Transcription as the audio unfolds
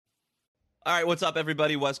All right, what's up,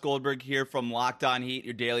 everybody? Wes Goldberg here from Locked On Heat,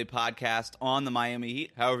 your daily podcast on the Miami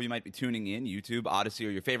Heat. However you might be tuning in, YouTube, Odyssey, or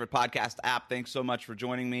your favorite podcast app, thanks so much for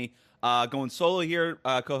joining me. Going solo here,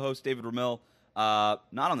 co-host David Ramil, not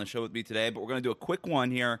on the show with me today, but we're going to do a quick one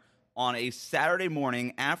here on a Saturday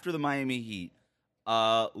morning after the Miami Heat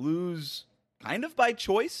lose kind of by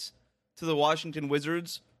choice to the Washington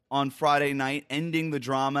Wizards on Friday night, ending the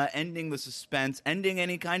drama, ending the suspense, ending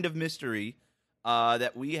any kind of mystery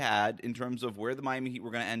that we had in terms of where the Miami Heat were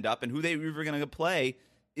going to end up and who they were going to play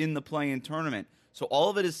in the play-in tournament. So all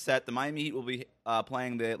of it is set. The Miami Heat will be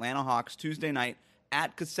playing the Atlanta Hawks Tuesday night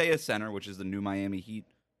at Kaseya Center, which is the new Miami Heat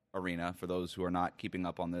arena for those who are not keeping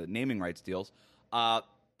up on the naming rights deals.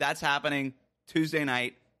 That's happening Tuesday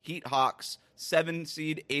night. Heat Hawks, 7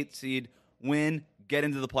 seed, 8 seed, win, get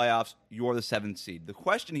into the playoffs. You're the 7th seed. The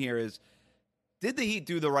question here is, did the Heat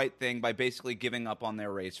do the right thing by basically giving up on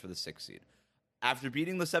their race for the 6th seed? After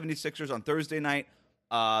beating the 76ers on Thursday night,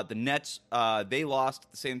 the Nets, they lost at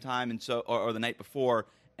the same time or the night before,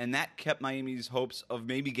 and that kept Miami's hopes of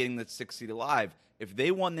maybe getting the 6th seed alive. If they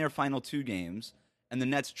won their final 2 games and the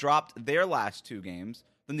Nets dropped their last 2 games,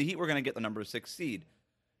 then the Heat were going to get the number 6 seed.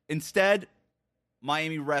 Instead,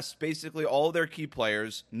 Miami rests basically all of their key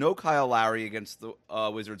players. No Kyle Lowry against the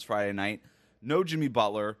Wizards Friday night. No Jimmy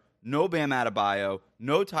Butler. No Bam Adebayo.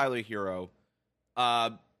 No Tyler Hero.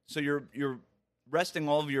 So you're resting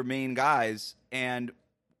all of your main guys and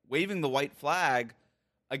waving the white flag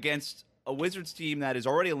against a Wizards team that is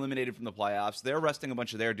already eliminated from the playoffs. They're resting a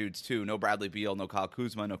bunch of their dudes too. No Bradley Beal, no Kyle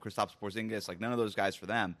Kuzma, no Kristaps Porzingis, like none of those guys for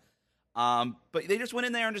them. But they just went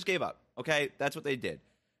in there and just gave up. Okay, that's what they did.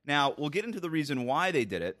 Now, we'll get into the reason why they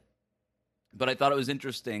did it, but I thought it was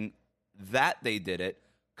interesting that they did it.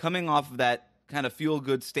 Coming off of that kind of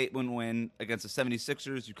feel-good statement win against the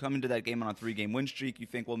 76ers, you come into that game on a 3-game win streak, you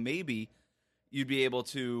think, well, maybe you'd be able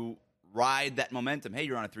to ride that momentum. Hey,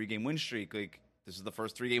 you're on a 3-game win streak. Like, this is the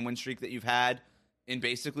first 3-game win streak that you've had in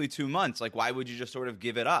basically 2 months. Like, why would you just sort of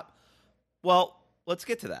give it up? Well, let's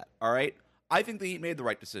get to that, all right? I think the Heat made the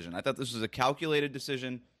right decision. I thought this was a calculated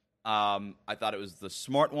decision. I thought it was the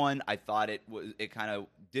smart one. I thought it kind of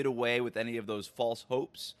did away with any of those false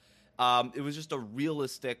hopes. It was just a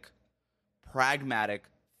realistic, pragmatic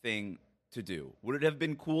thing to do. Would it have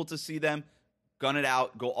been cool to see them gun it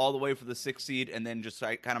out, go all the way for the 6th seed, and then just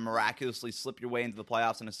kind of miraculously slip your way into the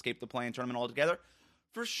playoffs and escape the play-in tournament altogether?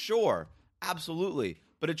 For sure. Absolutely.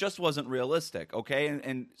 But it just wasn't realistic, okay?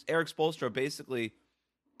 And Eric Spoelstra basically,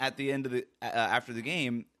 at the end of the after the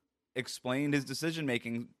game, explained his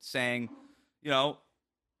decision-making, saying, you know,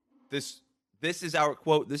 this is our,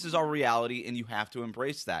 quote, this is our reality, and you have to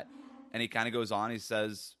embrace that. And he kind of goes on, he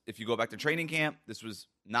says, if you go back to training camp, this was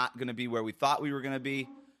not going to be where we thought we were going to be.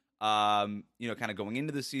 Kind of going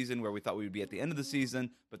into the season where we thought we would be at the end of the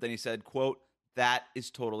season. But then he said, quote, that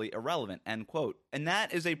is totally irrelevant, end quote. And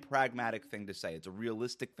that is a pragmatic thing to say. It's a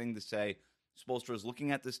realistic thing to say. Spoelstra is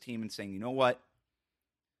looking at this team and saying, you know what?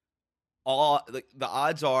 The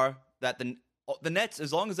odds are that the Nets,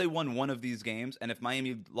 as long as they won one of these games, and if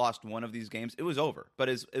Miami lost one of these games, it was over. But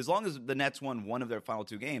as long as the Nets won one of their final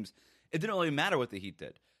 2 games, it didn't really matter what the Heat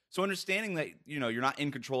did. So understanding that, you're not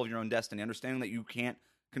in control of your own destiny, understanding that you can't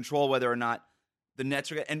control whether or not the Nets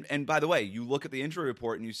are, and by the way, you look at the injury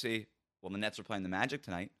report and you see, well, the Nets are playing the Magic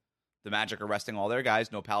tonight. The Magic are resting all their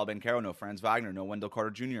guys. No Paolo Banchero, no Franz Wagner, no Wendell Carter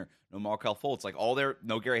Jr., no Markelle Fultz. Like they're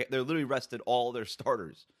literally rested all their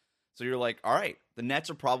starters. So you're like, all right, the Nets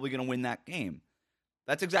are probably going to win that game.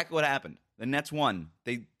 That's exactly what happened. The Nets won.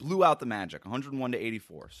 They blew out the Magic,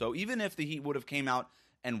 101-84. So even if the Heat would have came out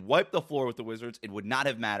and wiped the floor with the Wizards, it would not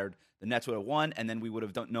have mattered. The Nets would have won, and then we would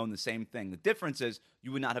have known the same thing. The difference is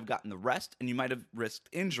you would not have gotten the rest, and you might have risked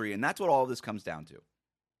injury, and that's what all of this comes down to.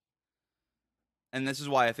 And this is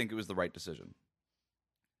why I think it was the right decision.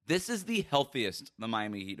 This is the healthiest the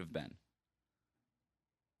Miami Heat have been.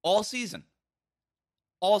 All season.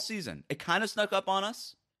 All season. It kind of snuck up on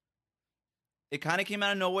us. It kind of came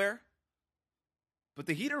out of nowhere. But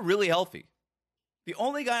the Heat are really healthy. The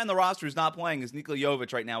only guy on the roster who's not playing is Nikola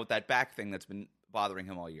Jovic right now with that back thing that's been bothering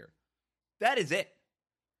him all year. That is it.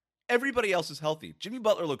 Everybody else is healthy. Jimmy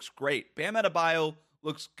Butler looks great. Bam Adebayo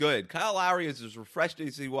looks good. Kyle Lowry is as refreshed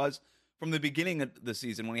as he was from the beginning of the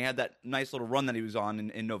season when he had that nice little run that he was on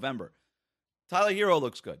in November. Tyler Hero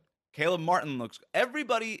looks good. Caleb Martin looks good.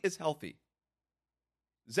 Everybody is healthy.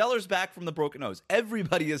 Zeller's back from the broken nose.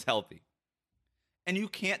 Everybody is healthy. And you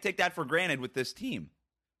can't take that for granted with this team,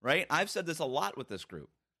 right? I've said this a lot with this group.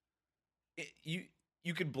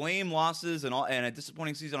 You could blame losses and a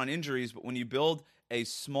disappointing season on injuries, but when you build a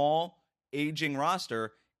small, aging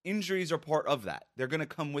roster, injuries are part of that. They're going to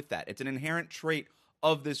come with that. It's an inherent trait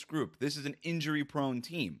of this group. This is an injury-prone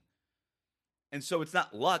team. And so it's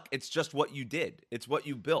not luck, it's just what you did. It's what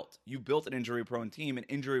you built. You built an injury-prone team, and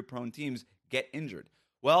injury-prone teams get injured.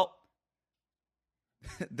 Well,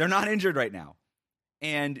 they're not injured right now.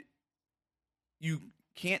 And you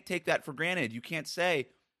can't take that for granted. You can't say,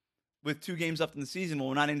 with 2 games left in the season, well,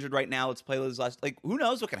 we're not injured right now, let's play this last. Like, who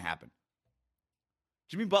knows what can happen?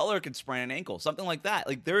 Jimmy Butler could sprain an ankle, something like that.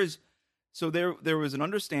 Like, there was an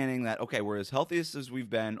understanding that, okay, we're as healthy as we've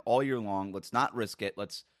been all year long. Let's not risk it.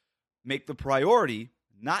 Let's make the priority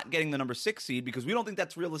not getting the number 6 seed, because we don't think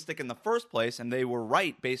that's realistic in the first place, and they were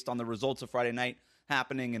right based on the results of Friday night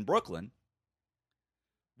happening in Brooklyn.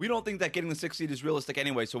 We don't think that getting the 6 seed is realistic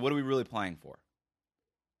anyway, so what are we really playing for?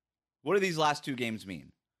 What do these last 2 games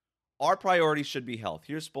mean? Our priority should be health.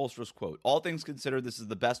 Here's Spoelstra's quote. All things considered, this is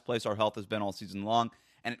the best place our health has been all season long,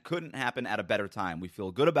 and it couldn't happen at a better time. We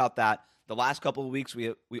feel good about that. The last couple of weeks,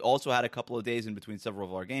 we also had a couple of days in between several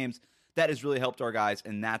of our games. That has really helped our guys,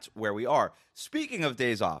 and that's where we are. Speaking of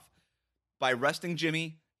days off, by resting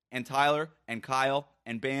Jimmy and Tyler and Kyle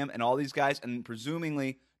and Bam and all these guys, and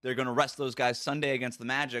presumably they're going to rest those guys Sunday against the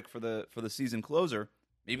Magic for the season closer.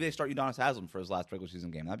 Maybe they start Udonis Haslem for his last regular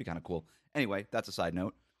season game. That'd be kind of cool. Anyway, that's a side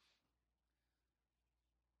note.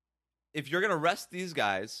 If you're going to rest these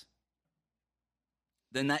guys,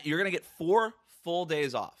 then you're going to get 4 full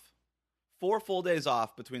days off. 4 full days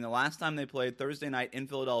off between the last time they played Thursday night in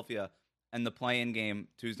Philadelphia and the play-in game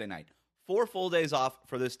Tuesday night. 4 full days off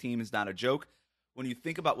for this team is not a joke. When you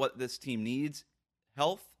think about what this team needs,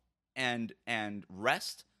 health and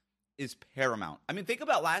rest is paramount. I mean, think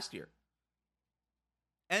about last year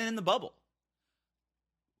and in the bubble.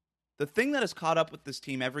 The thing that has caught up with this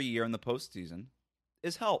team every year in the postseason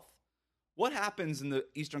is health. What happens in the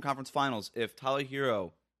Eastern Conference Finals if Tyler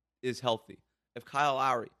Hero is healthy, if Kyle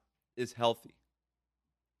Lowry is healthy?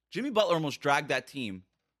 Jimmy Butler almost dragged that team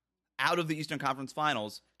out of the Eastern Conference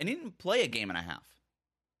Finals, and he didn't play a game and a half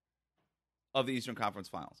of the Eastern Conference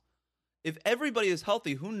Finals. If everybody is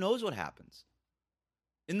healthy, who knows what happens?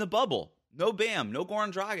 In the bubble, no Bam, no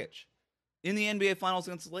Goran Dragic. In the NBA Finals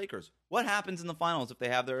against the Lakers, what happens in the finals if they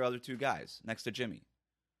have their other 2 guys next to Jimmy?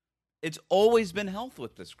 It's always been health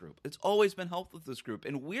with this group. It's always been health with this group.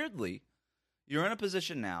 And weirdly, you're in a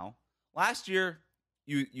position now. Last year,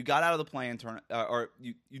 you got out of the play-in tournament, or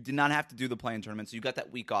you did not have to do the play-in tournament, so you got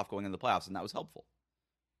that week off going into the playoffs, and that was helpful.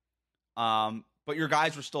 But your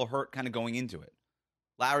guys were still hurt kind of going into it.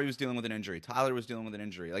 Lowry was dealing with an injury. Tyler was dealing with an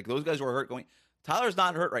injury. Like, those guys were hurt going. Tyler's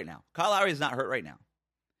not hurt right now. Kyle Lowry is not hurt right now.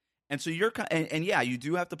 And so yeah, you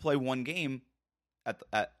do have to play 1 game at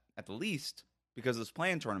the least because of this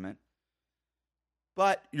play-in tournament.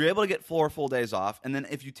 But you're able to get 4 full days off. And then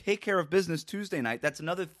if you take care of business Tuesday night, that's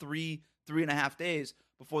another 3.5 days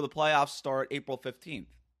before the playoffs start April 15th.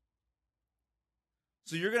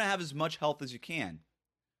 So you're going to have as much health as you can.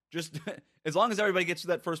 Just as long as everybody gets to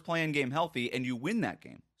that first play-in game healthy and you win that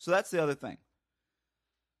game. So that's the other thing.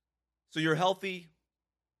 So you're healthy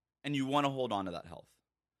and you want to hold on to that health.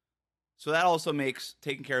 So that also makes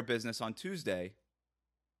taking care of business on Tuesday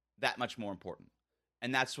that much more important.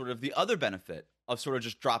 And that's sort of the other benefit of sort of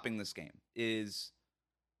just dropping this game is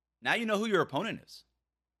now you know who your opponent is.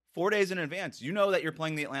 4 days in advance, you know that you're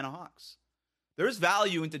playing the Atlanta Hawks. There's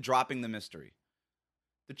value into dropping the mystery.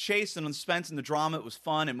 The chase and the suspense and the drama, it was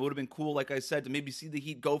fun. It would have been cool, like I said, to maybe see the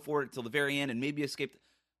Heat go for it until the very end and maybe escape.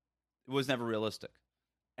 It was never realistic.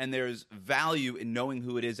 And there's value in knowing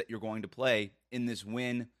who it is that you're going to play in this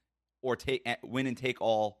win and take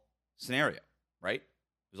all scenario, right?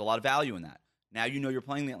 There's a lot of value in that. Now you know you're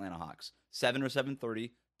playing the Atlanta Hawks. 7 or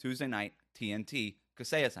 7:30, Tuesday night, TNT,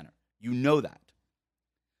 Kaseya Center. You know that.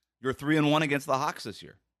 You're 3-1 against the Hawks this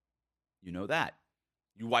year. You know that.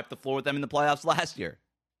 You wiped the floor with them in the playoffs last year.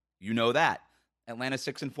 You know that. Atlanta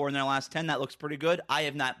 6-4 in their last 10. That looks pretty good. I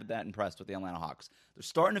have not been that impressed with the Atlanta Hawks. They're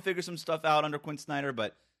starting to figure some stuff out under Quinn Snyder,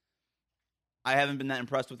 but I haven't been that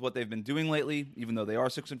impressed with what they've been doing lately, even though they are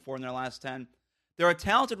 6-4 in their last 10. They're a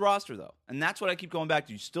talented roster, though, and that's what I keep going back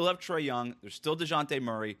to. You still have Trae Young. There's still DeJounte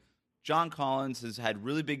Murray. John Collins has had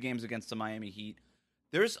really big games against the Miami Heat.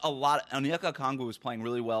 There's a lot. Onyeka Okongwu was playing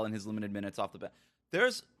really well in his limited minutes off the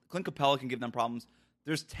bench. Clint Capella can give them problems.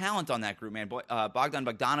 There's talent on that group, man. Bogdan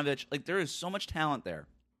Bogdanovic. Like, there is so much talent there.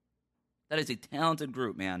 That is a talented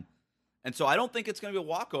group, man. And so I don't think it's going to be a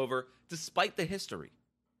walkover, despite the history.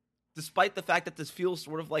 Despite the fact that this feels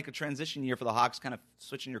sort of like a transition year for the Hawks, kind of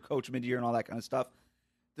switching your coach mid-year and all that kind of stuff.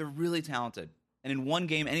 They're really talented. And in one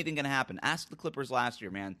game, anything can happen. Ask the Clippers last year,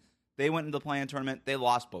 man. They went into the play-in tournament. They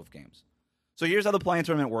lost both games. So here's how the play-in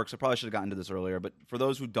tournament works. I probably should have gotten to this earlier, but for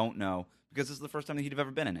those who don't know, because this is the first time the Heat have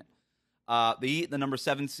ever been in it. The Heat, the number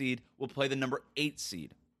 7 seed, will play the number 8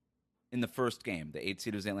 seed in the first game. The 8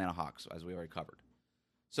 seed is the Atlanta Hawks, as we already covered.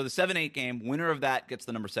 So the 7-8 game, winner of that gets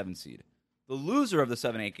the number 7 seed. The loser of the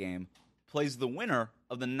 7-8 game plays the winner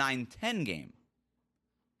of the 9-10 game.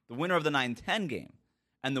 The winner of the 9-10 game.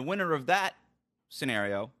 And the winner of that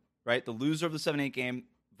scenario, right, the loser of the 7-8 game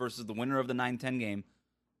versus the winner of the 9-10 game,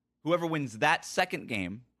 whoever wins that second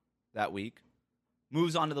game that week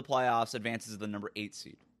moves on to the playoffs, advances to the number 8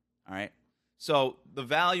 seed. All right? So the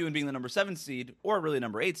value in being the number 7 seed, or really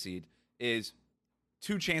number 8 seed, is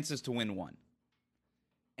 2 chances to win 1.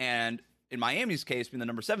 And in Miami's case, being the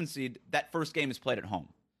number 7 seed, that first game is played at home.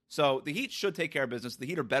 So the Heat should take care of business. The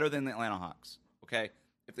Heat are better than the Atlanta Hawks, okay?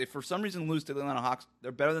 If they for some reason lose to the Atlanta Hawks,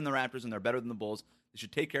 they're better than the Raptors and they're better than the Bulls. They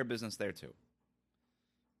should take care of business there too.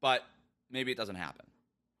 But maybe it doesn't happen.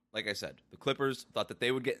 Like I said, the Clippers thought that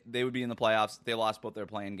they would be in the playoffs. They lost both their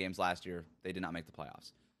play-in games last year. They did not make the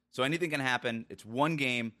playoffs. So anything can happen. It's 1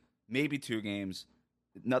 game, maybe 2 games.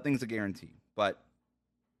 Nothing's a guarantee. But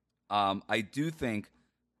I do think,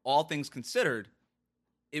 all things considered,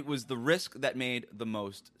 it was the risk that made the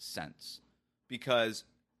most sense. Because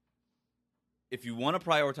if you want to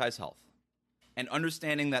prioritize health and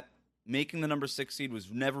understanding that making the number 6 seed was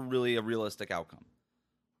never really a realistic outcome,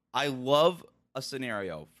 I love a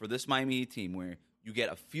scenario for this Miami Heat team where you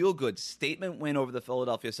get a feel-good statement win over the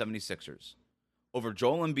Philadelphia 76ers, over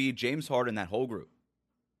Joel Embiid, James Harden, that whole group.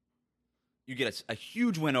 You get a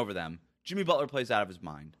huge win over them. Jimmy Butler plays out of his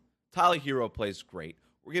mind. Tyler Hero plays great.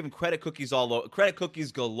 We're giving credit cookies credit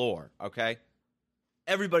cookies galore, okay?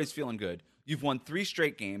 Everybody's feeling good. You've won 3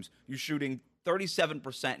 straight games. You're shooting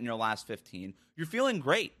 37% in your last 15. You're feeling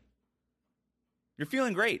great. You're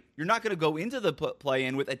feeling great. You're not going to go into the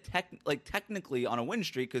play-in with technically on a win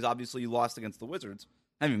streak because obviously you lost against the Wizards.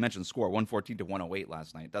 I haven't even mentioned the score, 114 to 108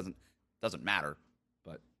 last night. It doesn't matter,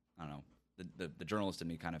 but I don't know. The journalist in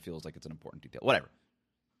me kind of feels like it's an important detail. Whatever.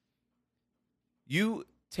 You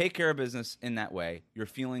take care of business in that way. You're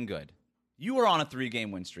feeling good. You are on a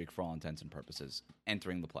 3-game win streak for all intents and purposes,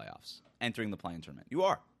 entering the playoffs, entering the play-in tournament. You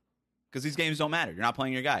are. Because these games don't matter. You're not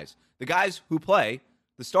playing your guys. The guys who play,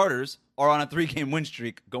 the starters, are on a 3-game win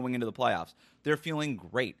streak going into the playoffs. They're feeling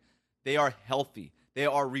great. They are healthy. They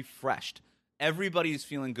are refreshed. Everybody's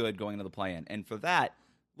feeling good going into the play-in. And for that,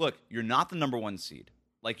 look, you're not the number 1 seed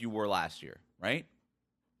like you were last year, right?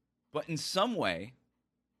 But in some way,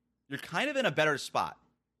 you're kind of in a better spot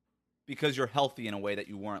because you're healthy in a way that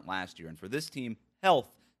you weren't last year. And for this team,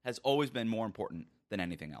 health has always been more important than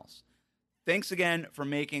anything else. Thanks again for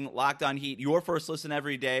making Locked On Heat your first listen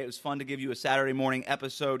every day. It was fun to give you a Saturday morning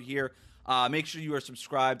episode here. Make sure you are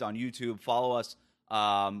subscribed on YouTube. Follow us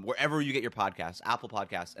wherever you get your podcasts, Apple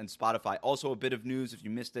Podcasts and Spotify. Also, a bit of news if you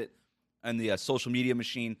missed it on the social media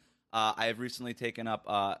machine. I have recently taken up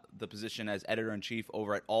the position as editor-in-chief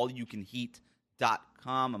over at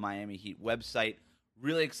allyoucanheat.com, a Miami Heat website.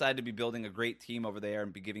 Really excited to be building a great team over there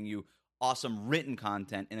and be giving you awesome written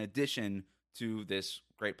content in addition to this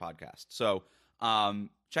great podcast. So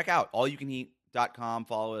check out allyoucanheat.com.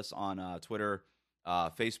 Follow us on Twitter,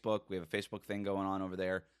 Facebook. We have a Facebook thing going on over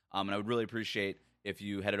there. And I would really appreciate if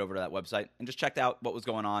you headed over to that website and just checked out what was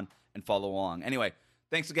going on and follow along. Anyway,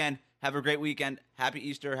 thanks again. Have a great weekend. Happy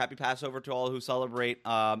Easter. Happy Passover to all who celebrate.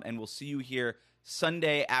 And we'll see you here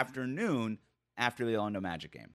Sunday afternoon after the Orlando Magic game.